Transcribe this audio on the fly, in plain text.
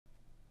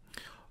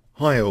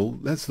Hi all,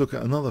 let's look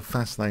at another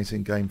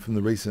fascinating game from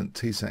the recent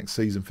TSAC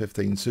Season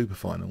 15 Super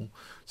Final.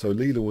 So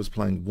Leela was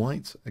playing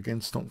white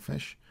against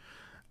Stockfish,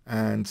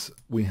 and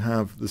we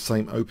have the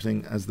same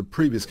opening as the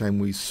previous game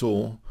we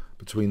saw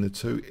between the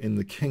two in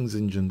the King's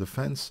Engine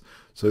defense.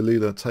 So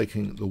Leela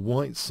taking the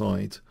white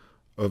side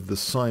of the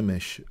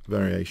Simish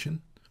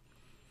variation.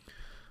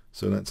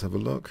 So let's have a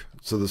look.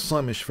 So the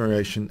Simish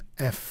variation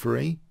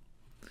f3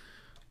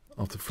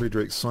 after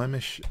Friedrich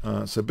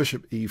Simish. So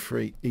bishop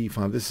e3,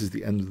 e5. This is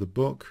the end of the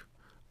book.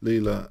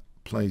 Leela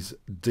plays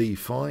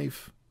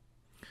d5.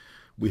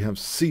 We have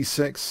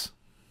c6,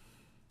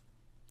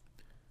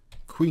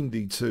 queen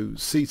d2,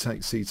 c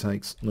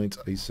takes, knight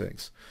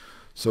a6.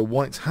 So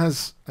white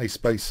has a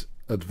space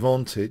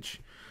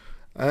advantage,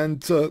 and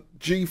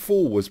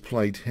g4 was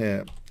played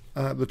here.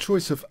 The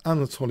choice of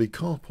Anatoly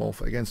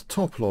Karpov against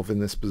Topalov in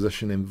this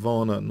position in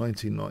Varna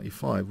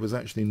 1995 was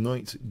actually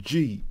knight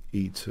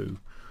e2,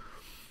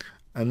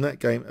 and that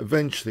game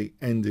eventually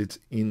ended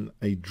in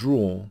a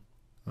draw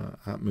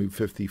at move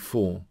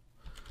 54.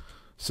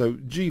 So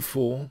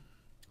g4,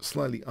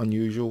 slightly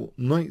unusual,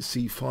 knight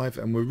c5,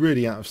 and we're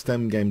really out of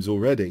stem games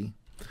already.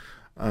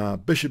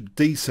 Bishop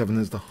d7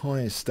 is the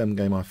highest stem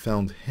game I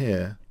found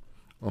here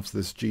after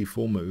this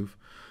g4 move.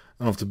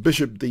 And after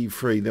bishop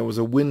d3, there was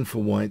a win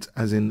for white,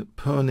 as in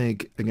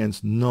Pernig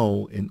against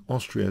Knoll in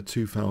Austria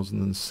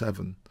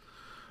 2007.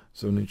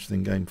 So an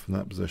interesting game from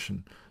that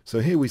position.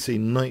 So here we see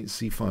knight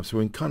c5, so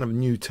we're in kind of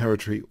new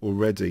territory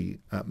already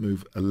at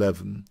move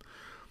 11.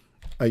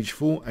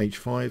 h4,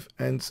 h5,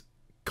 and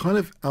kind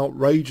of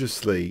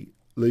outrageously,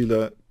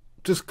 Leela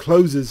just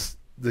closes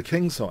the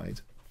king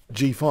side,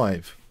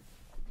 g5.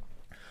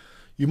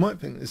 You might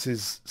think this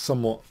is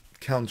somewhat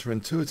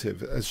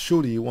counterintuitive, as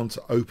surely you want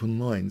to open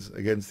lines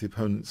against the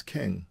opponent's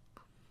king.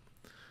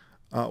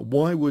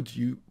 Why would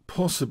you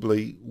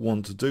possibly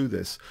want to do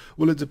this?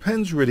 Well, it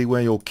depends really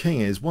where your king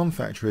is. One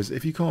factor is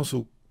if you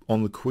castle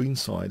on the queen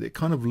side, it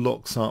kind of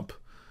locks up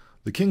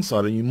the king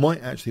side, and you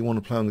might actually want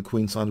to play on the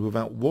queen side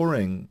without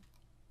worrying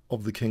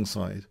of the king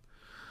side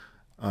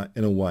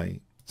in a way.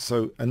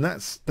 So, and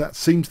that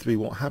seems to be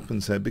what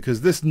happens here,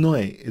 because this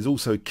knight is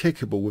also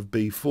kickable with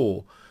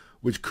b4,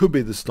 which could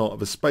be the start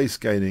of a space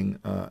gaining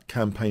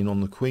campaign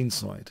on the queen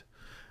side.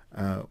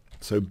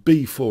 So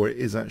b4, it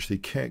is actually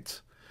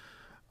kicked.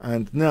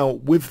 And now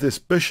with this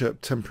bishop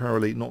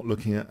temporarily not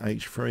looking at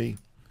h3,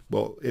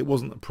 well, it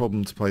wasn't a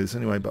problem to play this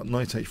anyway, but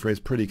knight h3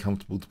 is pretty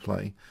comfortable to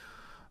play.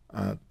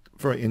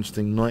 Very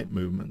interesting knight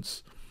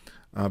movements.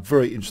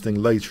 Very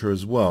interesting later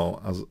as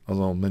well, as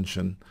I'll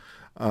mention.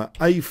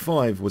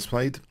 a5 was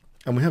played,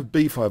 and we have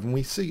b5, and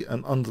we see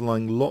an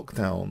underlying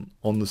lockdown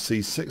on the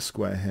c6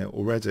 square here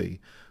already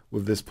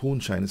with this pawn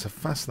chain. It's a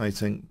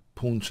fascinating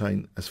pawn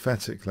chain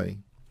aesthetically.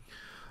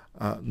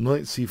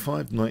 Knight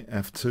c5, knight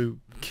f2,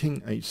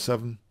 king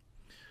h7,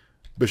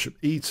 bishop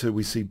e2,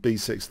 we see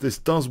b6. This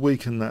does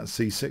weaken that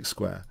c6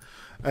 square,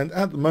 and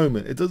at the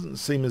moment it doesn't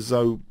seem as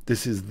though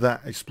this is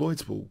that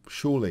exploitable.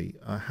 Surely,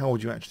 how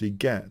would you actually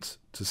get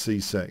to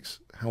c6?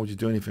 How would you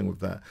do anything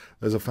with that?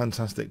 There's a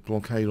fantastic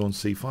blockade on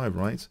c5,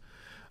 right?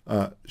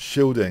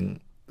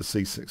 Shielding the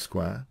c6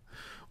 square.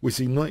 We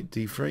see knight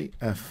d3,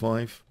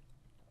 f5.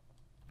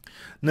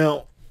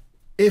 Now,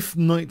 if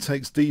knight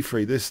takes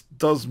d3, this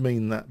does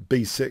mean that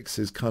b6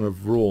 is kind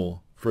of raw.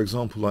 For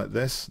example, like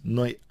this,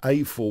 knight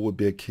a4 would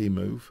be a key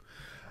move.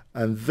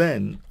 And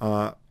then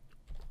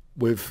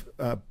with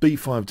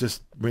b5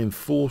 just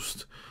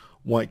reinforced,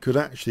 white could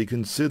actually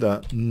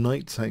consider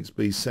knight takes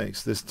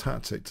b6, this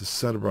tactic to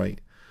celebrate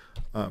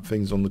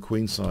things on the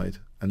queen side.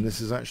 And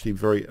this is actually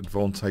very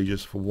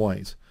advantageous for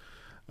white,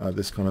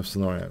 this kind of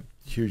scenario.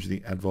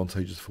 Hugely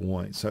advantageous for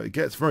white. So it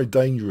gets very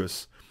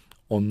dangerous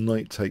on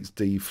knight takes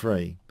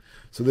d3.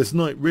 So this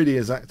knight really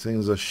is acting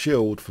as a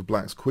shield for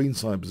black's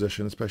queenside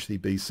position, especially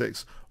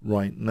b6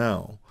 right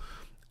now.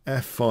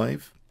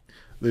 f5.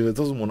 Leela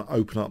doesn't want to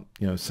open up,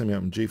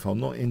 semi-open g-file.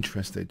 Not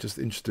interested, just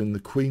interested in the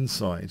queen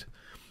side.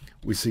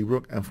 We see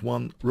rook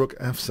f1, rook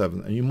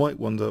f7, and you might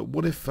wonder,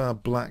 what if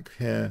black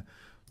here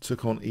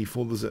took on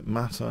e4? Does it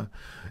matter?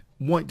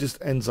 White just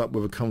ends up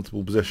with a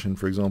comfortable position,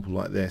 for example,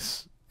 like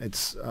this.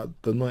 It's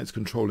the knight's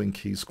controlling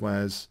key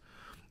squares.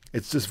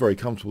 It's just very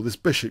comfortable. This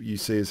bishop, you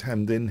see, is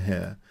hemmed in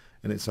here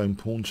in its own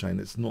pawn chain.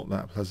 It's not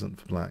that pleasant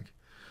for black.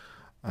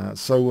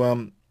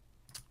 So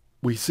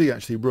we see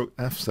actually rook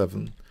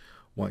f7,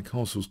 white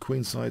castles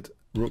queenside,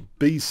 rook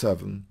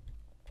b7,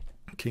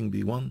 king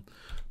b1,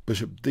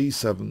 bishop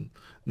d7.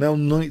 Now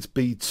knight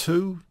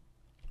b2,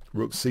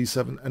 rook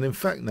c7, and in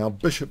fact now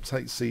bishop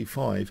takes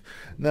c5.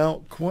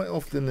 Now quite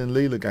often in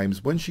Leela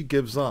games, when she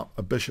gives up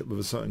a bishop of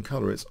a certain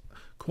colour, it's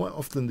quite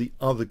often the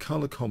other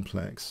colour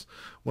complex.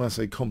 When I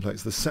say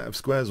complex, the set of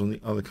squares on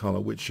the other colour,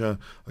 which are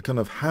kind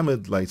of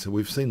hammered later.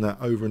 We've seen that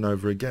over and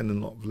over again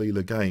in a lot of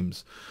Leela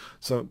games.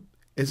 So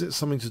is it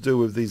something to do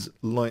with these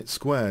light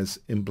squares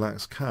in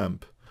black's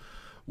camp?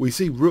 We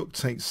see rook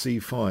takes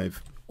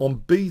c5.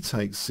 On b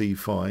takes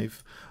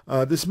c5,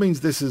 this means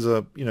this is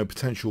a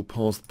potential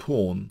passed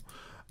pawn.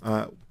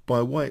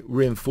 by white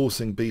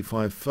reinforcing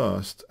b5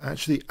 first,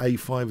 actually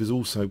a5 is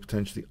also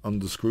potentially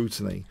under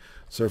scrutiny.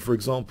 So for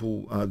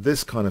example,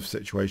 this kind of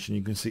situation,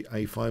 you can see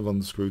a5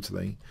 under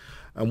scrutiny,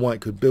 and white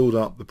could build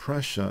up the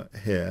pressure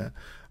here.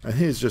 And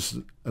here's just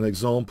an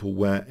example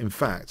where, in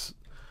fact,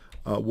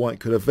 white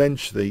could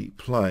eventually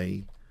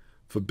play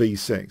for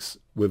b6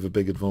 with a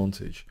big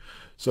advantage.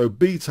 So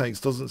b takes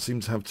doesn't seem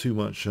to have too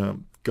much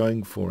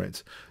going for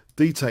it.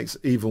 D takes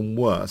even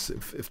worse.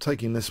 If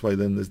taking this way,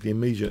 then there's the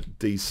immediate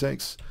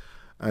d6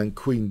 and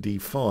queen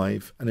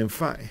d5, and in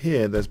fact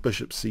here there's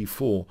bishop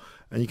c4,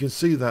 and you can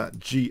see that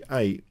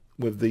g8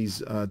 with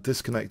these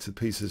disconnected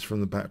pieces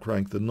from the back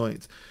rank. The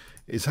knight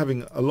is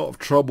having a lot of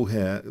trouble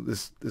here.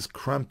 This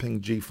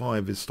cramping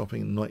g5 is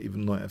stopping knight,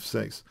 even knight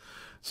f6.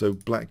 So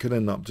black could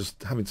end up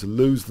just having to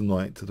lose the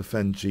knight to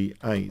defend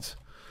g8.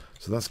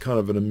 So that's kind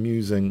of an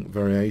amusing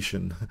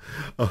variation.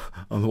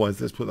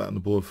 Otherwise, let's put that on the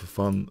board for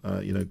fun.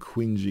 You know,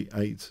 queen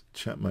g8,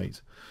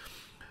 checkmate.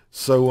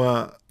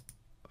 So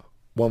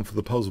one for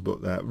the puzzle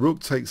book there.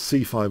 Rook takes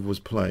c5 was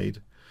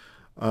played.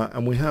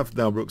 And we have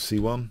now rook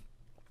c1,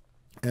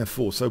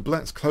 f4. So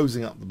black's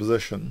closing up the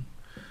position.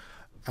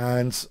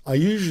 And I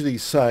usually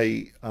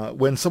say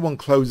when someone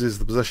closes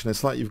the position,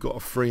 it's like you've got a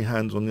free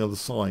hand on the other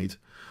side.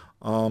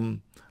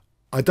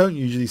 I don't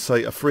usually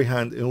say a free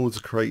hand in order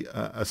to create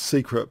a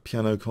secret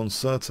piano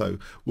concerto.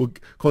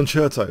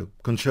 Concerto.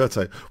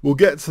 We'll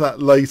get to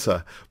that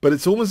later. But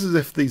it's almost as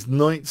if these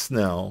knights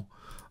now,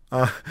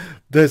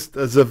 there's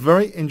a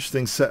very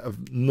interesting set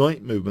of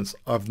knight movements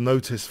I've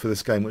noticed for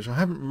this game, which I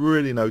haven't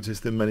really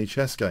noticed in many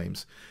chess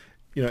games.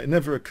 You know, it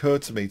never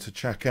occurred to me to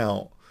check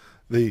out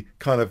the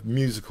kind of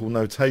musical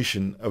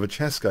notation of a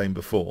chess game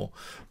before.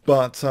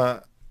 But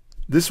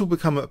this will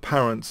become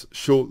apparent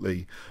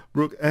shortly.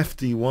 Rook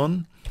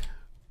fd1.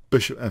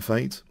 Bishop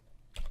f8,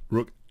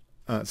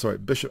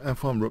 bishop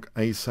f1, rook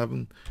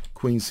a7,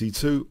 queen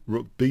c2,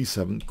 rook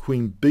b7,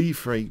 queen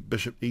b3,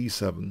 bishop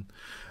e7.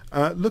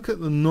 Look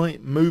at the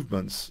knight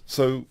movements.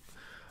 So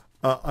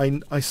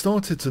I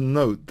started to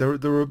note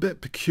they're a bit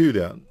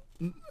peculiar.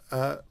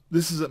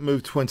 This is at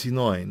move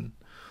 29.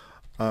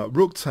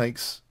 Rook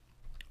takes.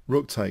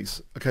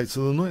 Okay,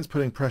 so the knight's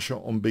putting pressure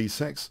on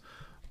b6,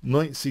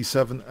 knight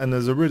c7, and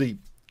there's a really,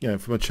 you know,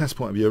 from a chess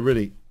point of view, a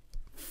really,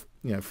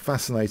 you know,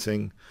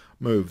 fascinating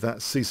move that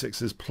c6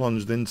 is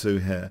plunged into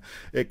here.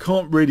 It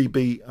can't really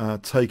be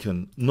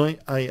taken. Knight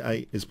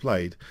a8 is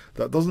played.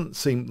 That doesn't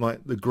seem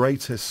like the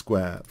greatest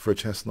square for a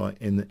chess knight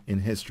in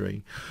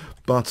history.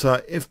 But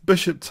if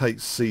bishop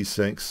takes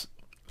c6,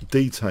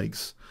 d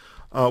takes,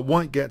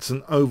 white gets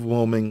an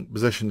overwhelming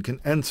position,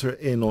 can enter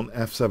in on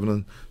f7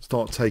 and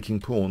start taking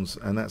pawns,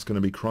 and that's going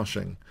to be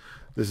crushing.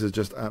 This is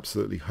just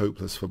absolutely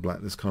hopeless for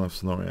black, this kind of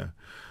scenario.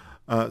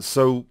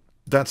 So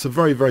that's a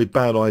very, very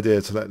bad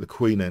idea to let the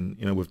queen in,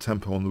 you know, with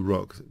tempo on the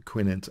rook,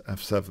 queen into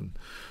f7.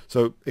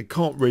 So it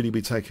can't really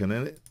be taken,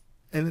 and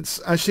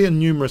it's actually in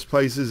numerous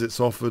places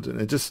it's offered,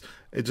 and it just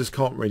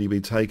can't really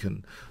be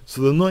taken.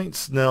 So the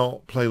knights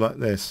now play like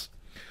this,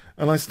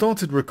 and I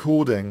started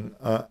recording,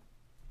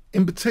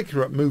 in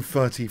particular at move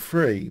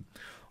 33.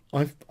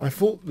 I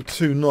thought the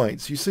two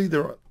knights, you see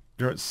they're at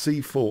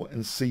c4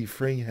 and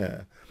c3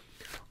 here.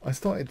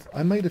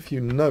 I made a few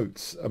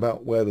notes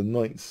about where the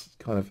knights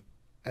kind of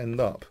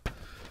end up.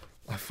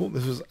 I thought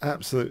this was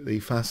absolutely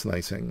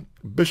fascinating.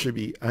 Bishop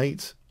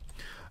e8.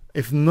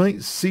 If knight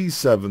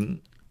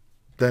c7,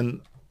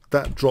 then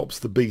that drops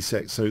the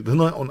b6. So the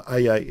knight on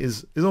a8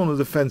 is on a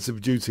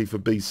defensive duty for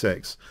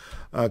b6,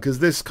 because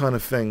this kind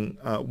of thing,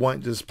 white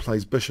just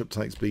plays bishop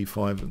takes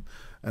b5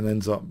 and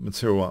ends up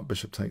material up,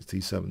 bishop takes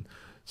d7.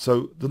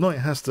 So the knight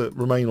has to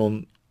remain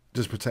on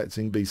just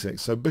protecting b6.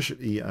 So bishop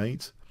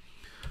e8.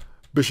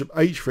 Bishop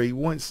h3,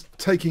 white's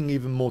taking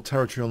even more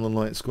territory on the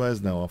light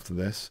squares now after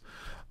this.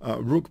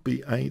 Rook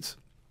b8.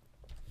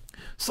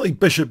 Say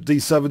bishop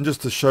d7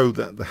 just to show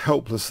that the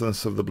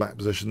helplessness of the black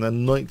position.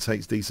 Then knight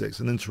takes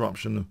d6, an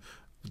interruption of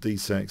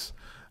d6.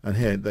 And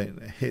here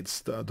it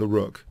hits the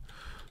rook.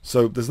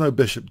 So there's no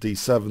bishop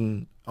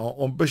d7.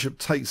 On bishop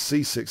takes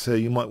c6 here,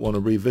 you might want to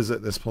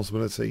revisit this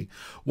possibility.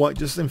 White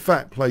just in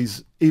fact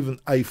plays even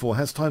a4,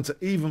 has time to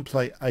even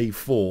play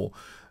a4.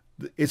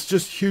 It's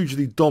just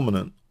hugely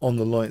dominant on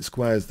the light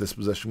squares, this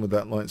position, with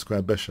that light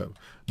square bishop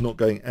not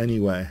going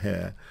anywhere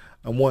here,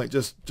 and white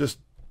just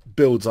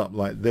builds up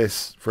like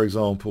this, for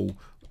example,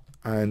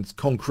 and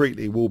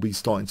concretely will be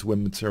starting to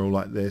win material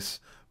like this,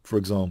 for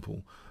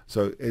example.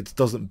 So it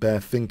doesn't bear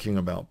thinking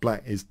about.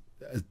 Black is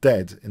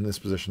dead in this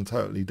position,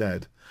 totally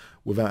dead,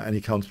 without any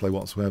counterplay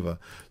whatsoever.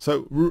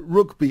 So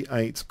rook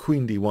b8,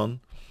 queen d1,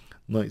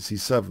 knight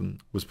c7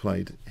 was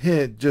played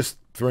here just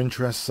for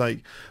interest's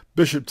sake.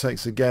 Bishop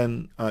takes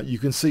again. You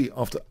can see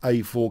after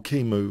a4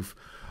 key move,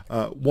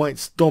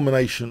 white's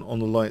domination on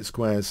the light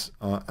squares.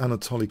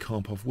 Anatoly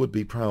Karpov would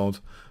be proud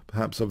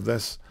perhaps of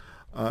this.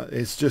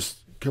 It's just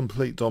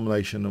complete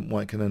domination, and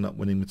white can end up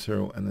winning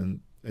material, and then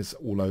it's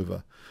all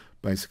over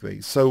basically.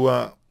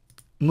 So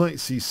knight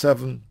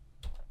c7,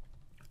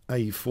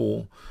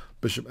 a4,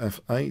 bishop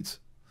f8.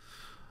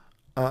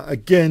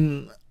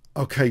 Again,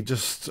 okay,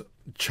 just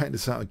check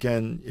this out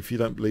again. If you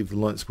don't believe the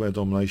light square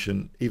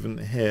domination, even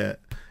here,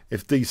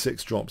 if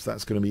d6 drops,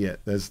 that's going to be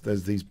it. There's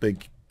these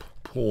big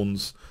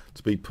pawns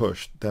to be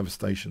pushed.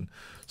 Devastation.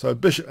 So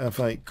bishop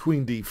f8,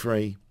 queen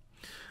d3,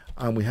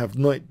 and we have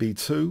knight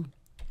b2,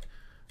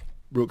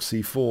 rook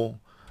c4,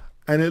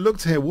 and it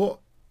looked here,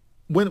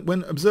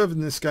 when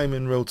observing this game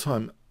in real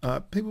time,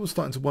 people were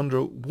starting to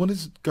wonder what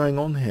is going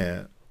on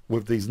here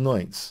with these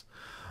knights.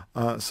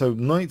 So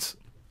knight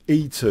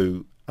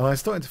e2, and I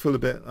started to feel a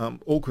bit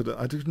awkward.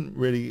 I couldn't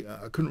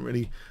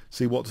really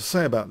see what to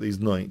say about these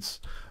knights.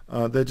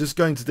 They're just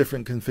going to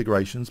different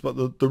configurations, but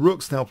the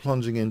rook's now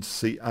plunging into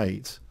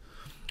c8.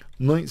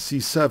 Knight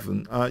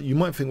c7. You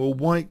might think, well,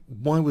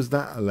 why was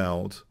that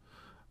allowed?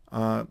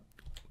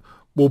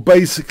 Well,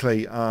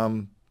 basically,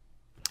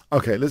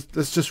 okay,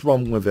 let's just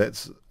run with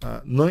it.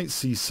 Knight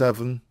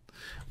c7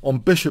 on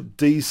bishop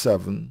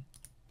d7.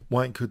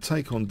 White could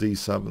take on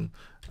d7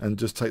 and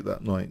just take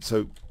that knight.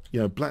 So, you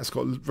know, black's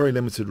got very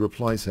limited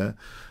replies here.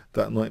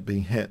 That knight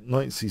being hit.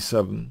 Knight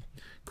c7,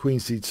 queen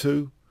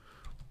c2,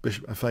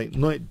 bishop f8,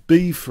 knight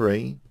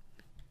b3,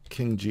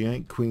 king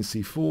g8, queen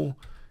c4,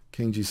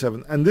 king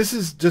g7. And this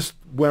is just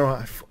where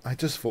I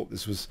just thought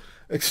this was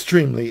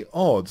extremely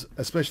odd,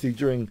 especially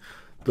during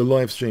the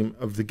live stream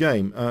of the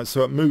game.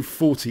 So at move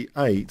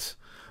 48,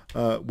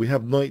 we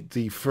have knight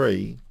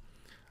d3,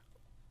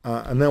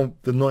 and now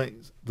the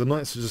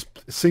knights are just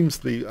seems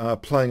to be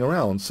playing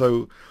around.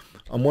 So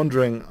I'm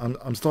wondering,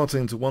 I'm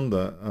starting to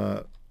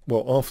wonder,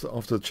 well,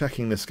 after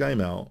checking this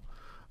game out,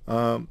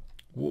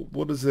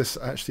 what does this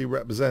actually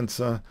represent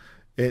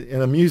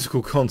in a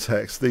musical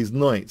context? These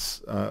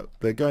knights,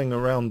 they're going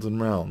around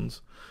and round.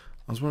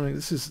 I was wondering,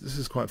 this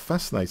is quite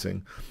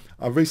fascinating.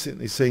 I've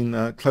recently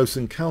seen Close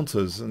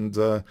Encounters, and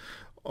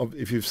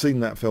if you've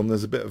seen that film,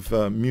 there's a bit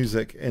of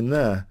music in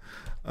there,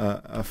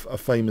 a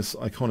famous,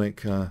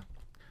 iconic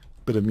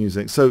bit of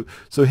music. So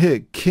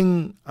here,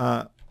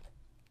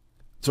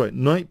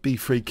 knight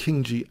b3,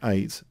 king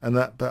g8, and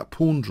that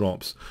pawn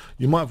drops.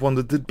 You might have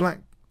wondered, did black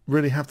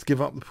really have to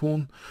give up the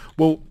pawn?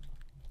 Well,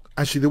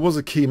 actually, there was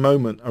a key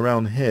moment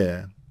around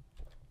here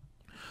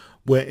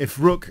where if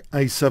rook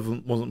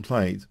a7 wasn't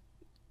played,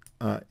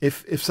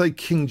 if say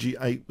king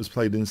g8 was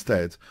played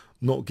instead,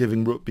 not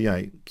giving rook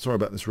b8, sorry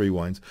about this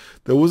rewind,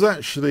 there was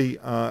actually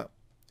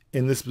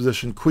in this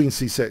position queen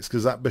c6,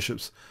 because that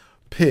bishop's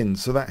pinned,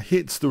 so that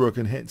hits the rook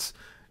and hits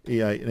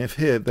e8, and if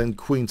here, then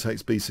queen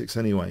takes b6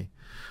 anyway.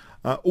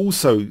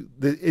 Also,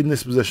 in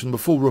this position,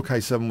 before rook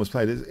a7 was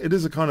played, it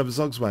is a kind of a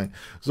zugzwang.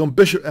 So on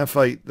bishop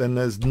f8, then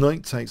there's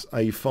knight takes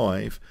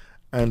a5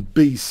 and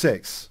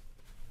b6.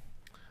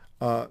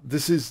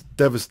 This is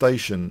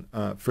devastation.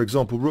 For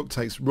example, rook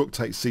takes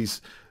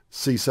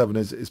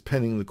c7 is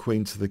pinning the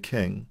queen to the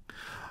king.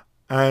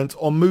 And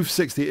on move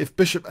 60, if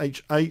bishop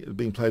h8 had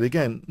been played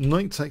again,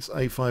 knight takes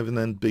a5 and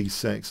then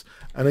b6.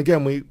 And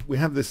again, we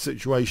have this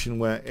situation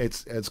where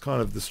it's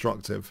kind of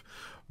destructive.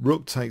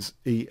 Rook takes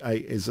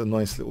e8 is a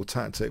nice little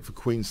tactic for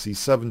queen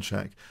c7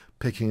 check,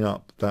 picking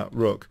up that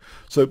rook.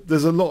 So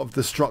there's a lot of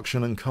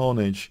destruction and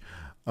carnage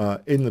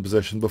in the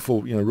position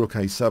before, you know, rook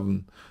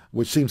a7,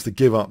 which seems to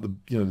give up the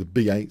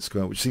b8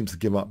 square, which seems to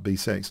give up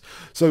b6.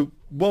 So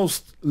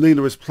whilst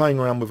Leela is playing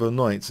around with her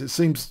knights, it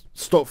seems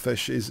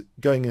Stockfish is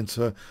going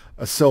into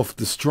a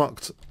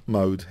self-destruct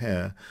mode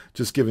here,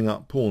 just giving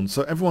up pawns.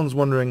 So everyone's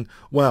wondering,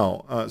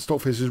 wow,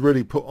 Stockfish is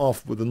really put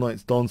off with the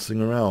knights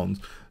dancing around,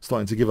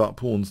 starting to give up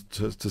pawns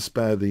to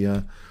spare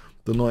the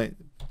knight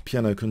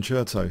piano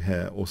concerto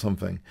here or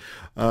something.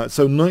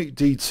 So knight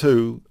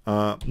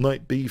d2,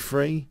 knight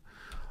b3,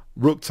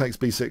 rook takes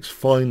b6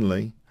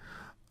 finally.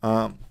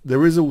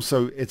 There is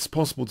also, it's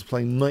possible to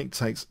play knight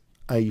takes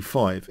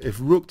a5. If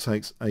rook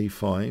takes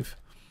a5,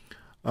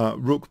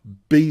 rook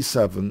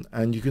b7,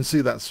 and you can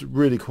see that's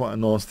really quite a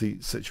nasty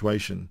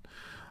situation.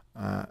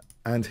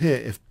 And here,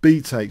 if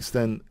b takes,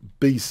 then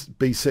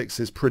b6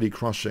 is pretty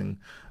crushing,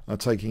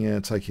 taking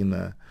here, taking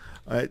there.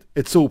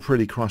 It's all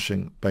pretty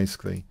crushing,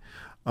 basically.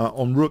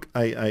 On rook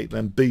a8,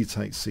 then b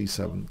takes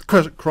c7.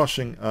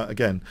 Crushing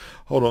again.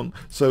 Hold on.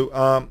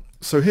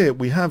 So here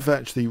we have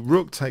actually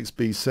rook takes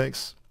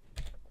b6,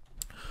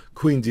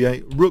 queen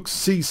d8, rook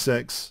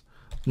c6,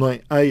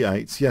 knight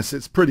a8. Yes,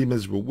 it's pretty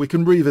miserable. We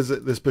can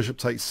revisit this bishop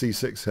takes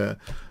c6 here,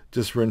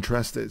 just for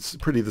interest. It's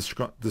pretty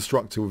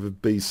destructive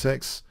with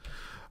b6.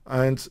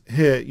 And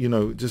here, you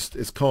know, just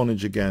it's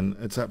carnage again.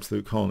 It's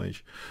absolute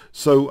carnage.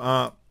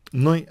 So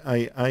knight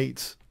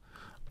a8,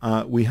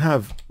 we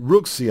have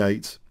rook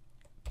c8,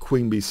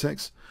 queen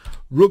b6,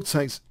 rook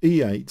takes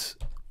e8,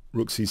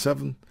 rook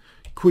c7,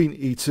 queen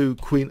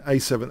e2, queen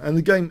a7, and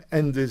the game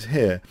ended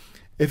here.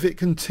 If it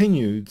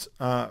continued,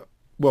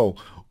 well,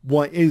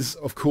 white is,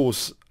 of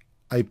course,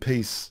 a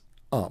piece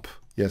up.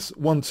 Yes,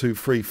 1, 2,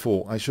 3,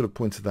 4. I should have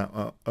pointed that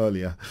out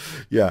earlier.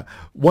 Yeah,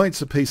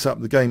 white's a piece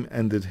up. The game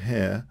ended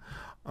here.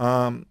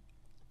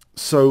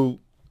 So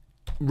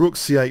rook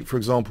c8, for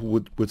example,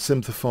 would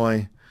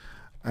simplify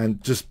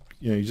and just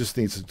you just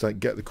need to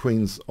get the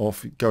queens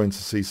off, go into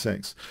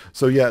c6.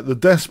 So yeah, the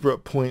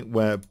desperate point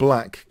where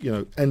black,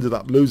 ended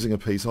up losing a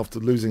piece after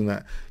losing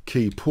that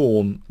key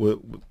pawn,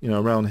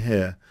 around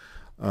here,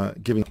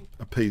 giving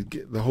a piece,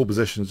 the whole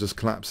position is just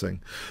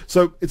collapsing.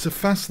 So it's a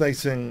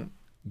fascinating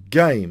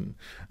game,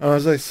 and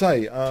as I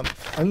say,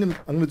 I'm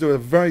gonna do a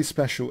very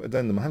special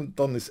addendum. I haven't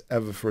done this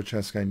ever for a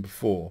chess game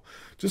before,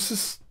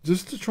 just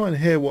to try and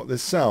hear what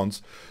this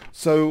sounds.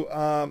 So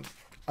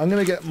I'm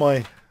gonna get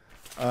my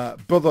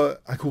brother,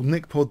 I call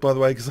Nick Pod, by the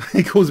way, because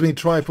he calls me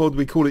Tripod.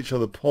 We call each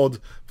other Pod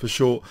for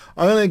short.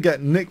 I'm going to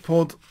get Nick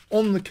Pod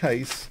on the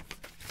case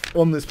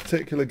on this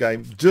particular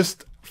game,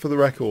 just for the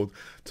record,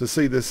 to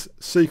see this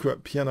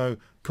secret piano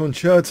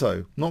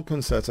concerto. Not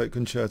concerto,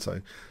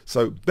 concerto.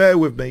 So bear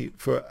with me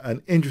for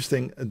an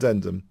interesting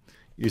addendum.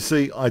 You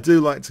see, I do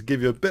like to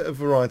give you a bit of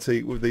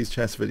variety with these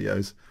chess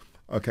videos.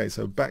 Okay,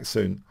 so back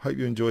soon. Hope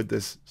you enjoyed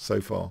this so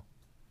far.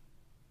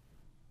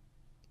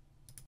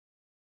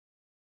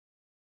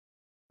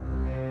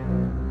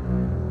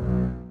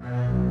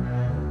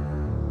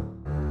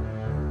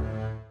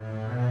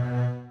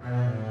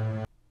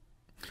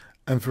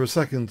 And for a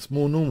second,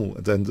 more normal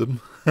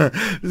addendum.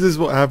 This is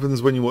what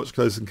happens when you watch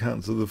Close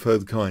Encounters of the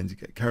Third Kind. You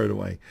get carried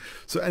away.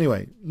 So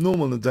anyway,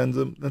 normal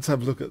addendum. Let's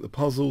have a look at the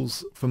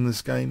puzzles from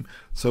this game.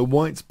 So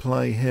white's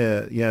play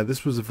here. Yeah,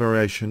 this was a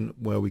variation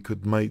where we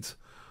could mate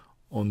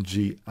on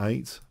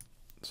g8.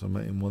 So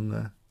mating one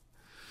there.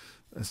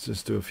 Let's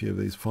just do a few of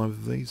these, 5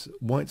 of these.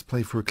 White's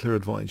play for a clear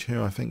advantage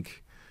here. I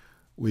think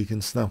we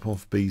can snap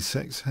off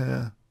b6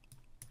 here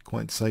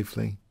quite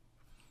safely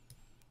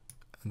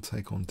and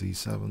take on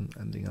d7,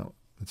 ending up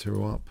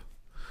material up.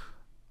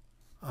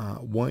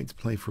 White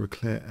play for a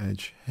clear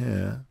edge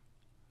here.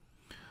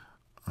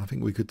 I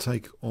think we could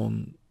take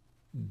on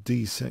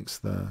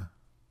d6 there.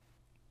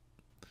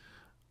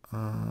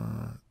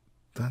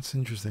 That's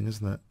interesting,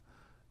 isn't it?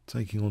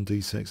 Taking on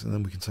d6, and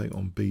then we can take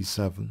on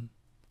b7.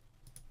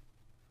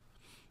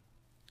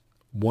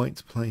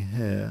 White play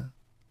here.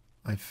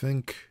 I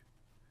think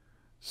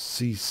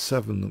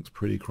c7 looks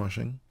pretty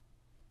crushing.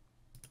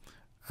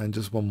 And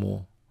just one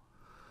more.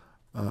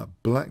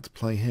 Black to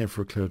play here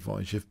for a clear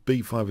advantage. If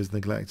b5 is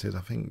neglected, I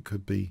think it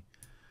could be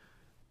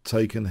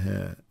taken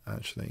here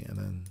actually, and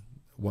then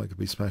white could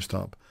be smashed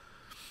up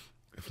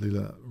if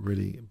Leela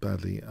really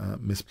badly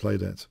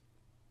misplayed it.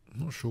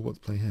 I'm not sure what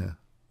to play here.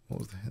 What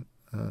was the hint?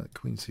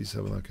 Queen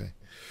c7.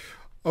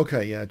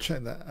 Okay, yeah,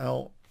 check that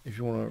out if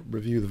you want to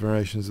review the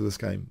variations of this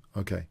game.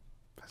 Okay,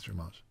 thanks very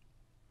much.